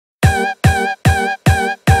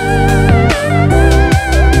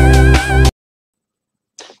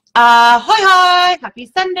Hoi hoi!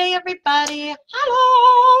 Happy Sunday, everybody!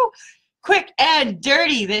 Hello! Quick and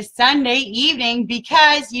dirty this Sunday evening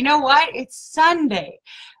because you know what? It's Sunday.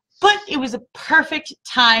 But it was a perfect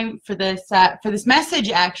time for this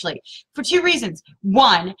message, actually, for two reasons.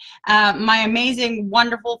 One, my amazing,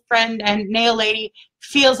 wonderful friend and nail lady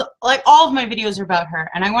feels like all of my videos are about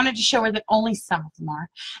her, and I wanted to show her that only some of them are.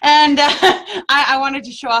 And I wanted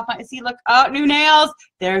to show off my, see, look, oh, new nails.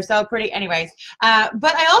 They're so pretty. Anyways,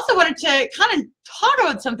 but I also wanted to kind of talk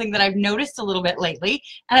about something that I've noticed a little bit lately,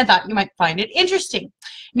 and I thought you might find it interesting.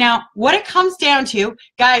 Now, what it comes down to,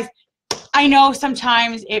 guys, I know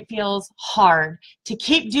sometimes it feels hard to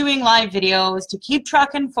keep doing live videos, to keep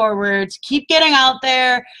trucking forward, to keep getting out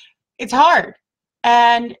there. It's hard.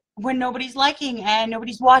 And when nobody's liking and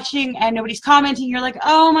nobody's watching and nobody's commenting, you're like,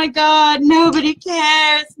 oh my God, nobody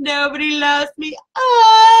cares. Nobody loves me.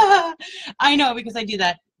 Ah. I know, because I do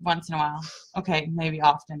that once in a while. Okay, maybe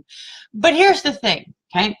often. But here's the thing,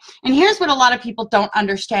 okay? And here's what a lot of people don't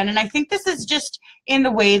understand. And I think this is just in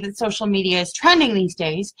the way that social media is trending these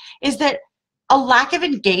days, is that a lack of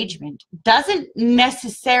engagement doesn't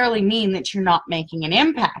necessarily mean that you're not making an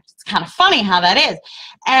impact. It's kind of funny how that is.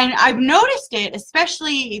 And I've noticed it,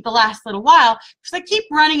 especially the last little while, because I keep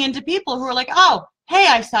running into people who are like, oh, hey,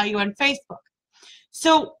 I saw you on Facebook.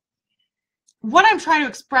 So what I'm trying to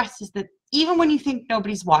express is that even when you think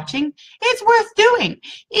nobody's watching, it's worth doing.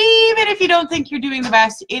 Even if you don't think you're doing the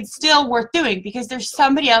best, it's still worth doing, because there's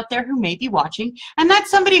somebody out there who may be watching, and that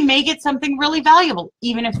somebody may get something really valuable,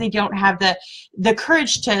 even if they don't have the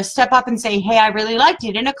courage to step up and say, hey, I really liked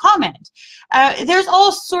it in a comment. There's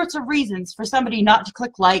all sorts of reasons for somebody not to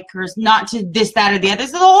click like, or not to this, that, or the other.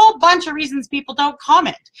 There's a whole bunch of reasons people don't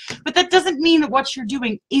comment. But that doesn't mean that what you're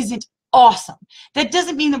doing isn't awesome. That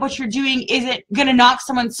doesn't mean that what you're doing isn't going to knock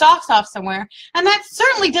someone's socks off somewhere. And that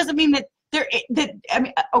certainly doesn't mean that I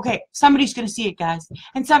mean, okay, somebody's going to see it, guys,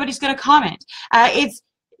 and somebody's going to comment.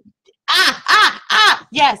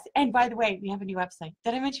 Yes. And by the way, we have a new website.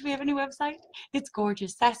 Did I mention we have a new website? It's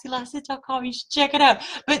gorgeous. SassyLasset.com. You should check it out.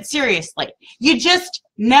 But seriously, you just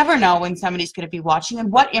never know when somebody's going to be watching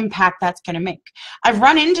and what impact that's going to make. I've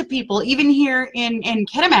run into people, even here in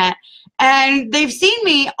Kitimat, and they've seen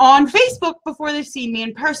me on Facebook before they've seen me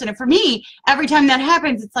in person. And for me, every time that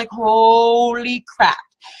happens, it's like, holy crap.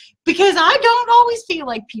 Because I don't always feel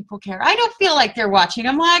like people care. I don't feel like they're watching.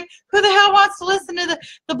 I'm like, who the hell wants to listen to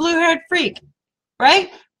the blue-haired freak,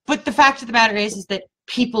 right? But the fact of the matter is that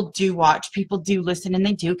people do watch, people do listen, and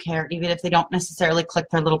they do care, even if they don't necessarily click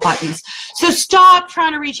their little buttons. So stop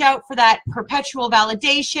trying to reach out for that perpetual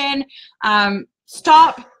validation.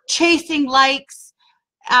 Stop chasing likes.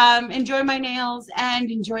 Enjoy my nails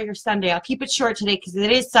and enjoy your Sunday. I'll keep it short today because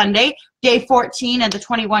it is Sunday, day 14 of the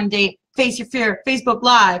 21-day Face Your Fear Facebook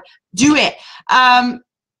Live. Do it.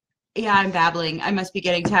 Yeah, I'm babbling. I must be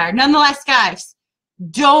getting tired. Nonetheless, guys,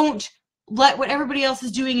 don't let what everybody else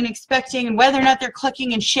is doing and expecting and whether or not they're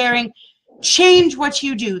clicking and sharing change what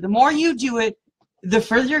you do. The more you do it, the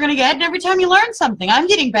further you're going to get. And every time you learn something, I'm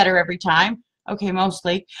getting better every time. Okay,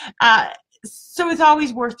 mostly. So it's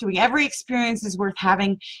always worth doing. Every experience is worth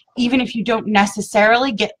having, even if you don't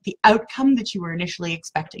necessarily get the outcome that you were initially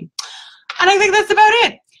expecting. And I think that's about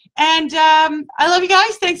it. And I love you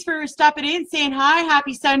guys. Thanks for stopping in, saying hi.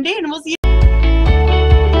 Happy Sunday, and we'll see you.